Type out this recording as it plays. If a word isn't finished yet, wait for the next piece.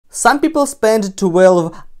Some people spend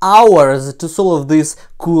 12 hours to solve this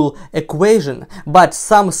cool equation, but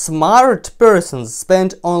some smart persons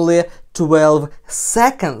spend only 12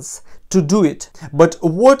 seconds to do it. But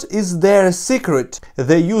what is their secret?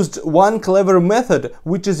 They used one clever method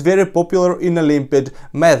which is very popular in Olympiad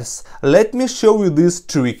maths. Let me show you this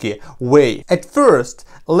tricky way. At first,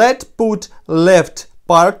 let's put left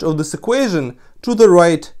part of this equation to the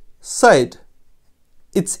right side.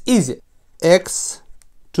 It's easy. X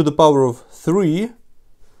to the power of 3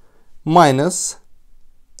 minus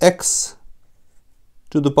x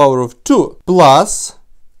to the power of 2 plus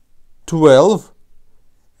 12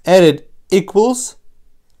 added equals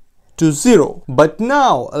to 0. But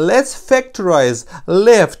now let's factorize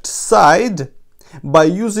left side by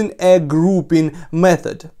using a grouping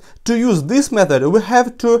method. To use this method we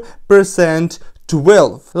have to percent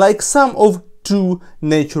 12, like sum of two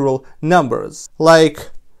natural numbers,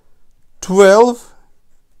 like 12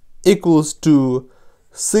 equals to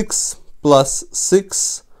 6 plus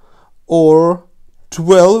 6, or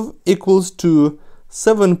 12 equals to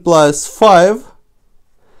 7 plus 5,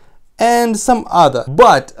 and some other.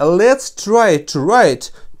 But let's try to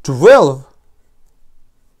write 12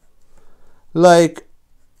 like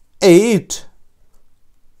 8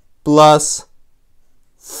 plus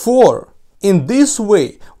 4. In this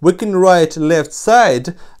way we can write left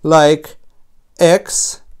side like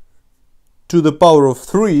x to the power of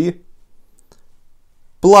 3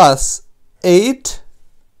 plus 8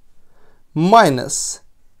 minus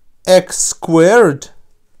x squared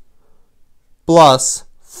plus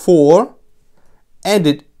 4, and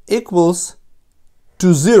it equals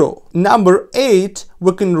to 0. Number 8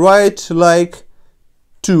 we can write like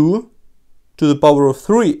 2 to the power of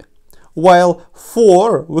 3, while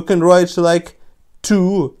 4 we can write like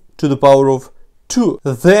 2 to the power of 2.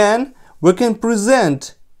 Then we can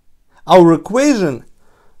present our equation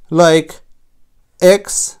like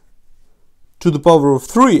x to the power of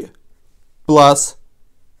 3 plus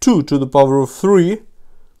 2 to the power of 3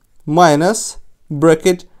 minus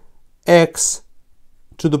bracket x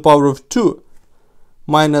to the power of 2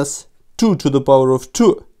 minus 2 to the power of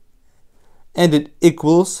 2, and it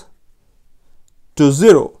equals to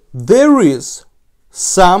 0. There is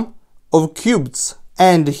sum of cubes,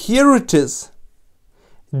 and here it is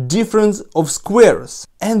difference of squares,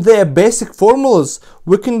 and their basic formulas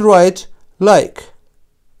we can write like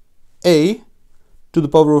a to the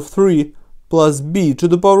power of 3 plus b to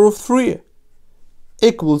the power of 3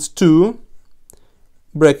 equals to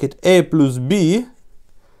bracket a plus b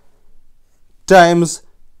times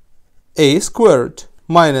a squared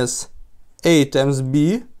minus a times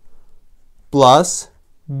b plus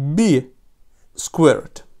b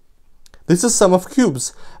squared. This is sum of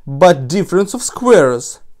cubes, but difference of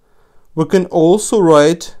squares we can also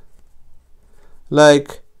write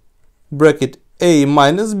like bracket a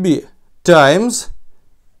minus b times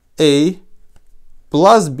a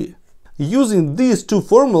plus b. Using these two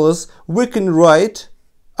formulas we can write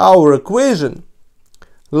our equation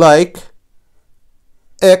like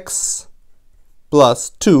x plus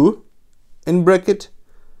 2 in bracket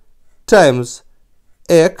times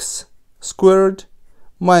x squared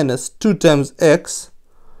minus 2 times x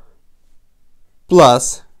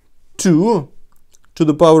plus 2 to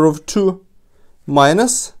the power of 2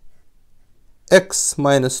 minus x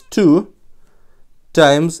minus 2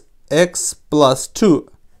 times x plus 2,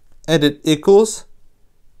 and it equals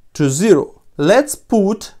to 0. Let's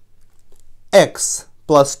put x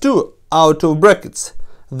plus 2 out of brackets.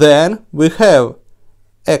 Then we have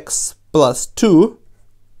x plus 2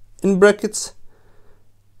 in brackets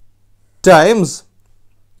times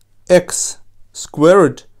x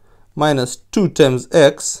squared minus 2 times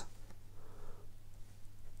x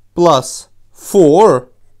plus 4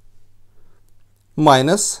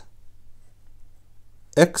 minus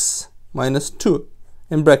x minus 2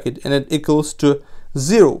 in bracket, and it equals to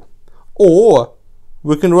 0. Or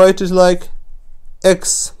we can write it like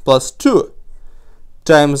x plus 2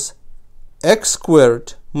 times x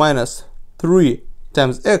squared minus 3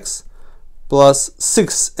 times x plus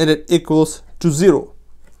 6, and it equals to 0.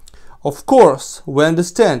 Of course, we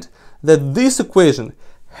understand that this equation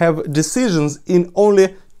have decisions in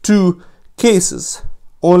only two cases.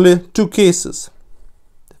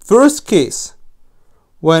 First case,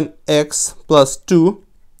 when x plus 2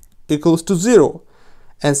 equals to 0,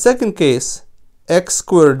 and second case, x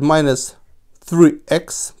squared minus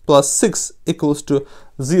 3x plus 6 equals to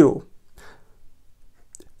 0.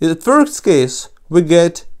 In the first case, we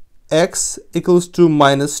get x equals to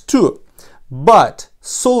minus 2, but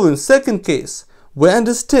solving second case, we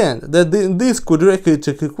understand that in this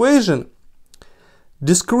quadratic equation,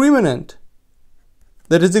 discriminant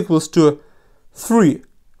that is equals to 3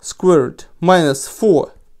 squared minus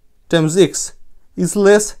 4 times x is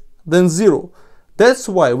less than 0. That's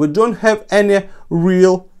why we don't have any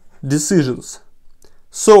real decisions.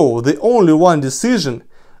 So the only one decision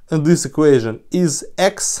in this equation is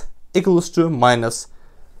x equals to minus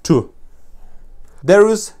 2. There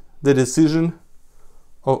is the decision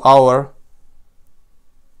of our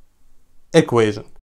equation.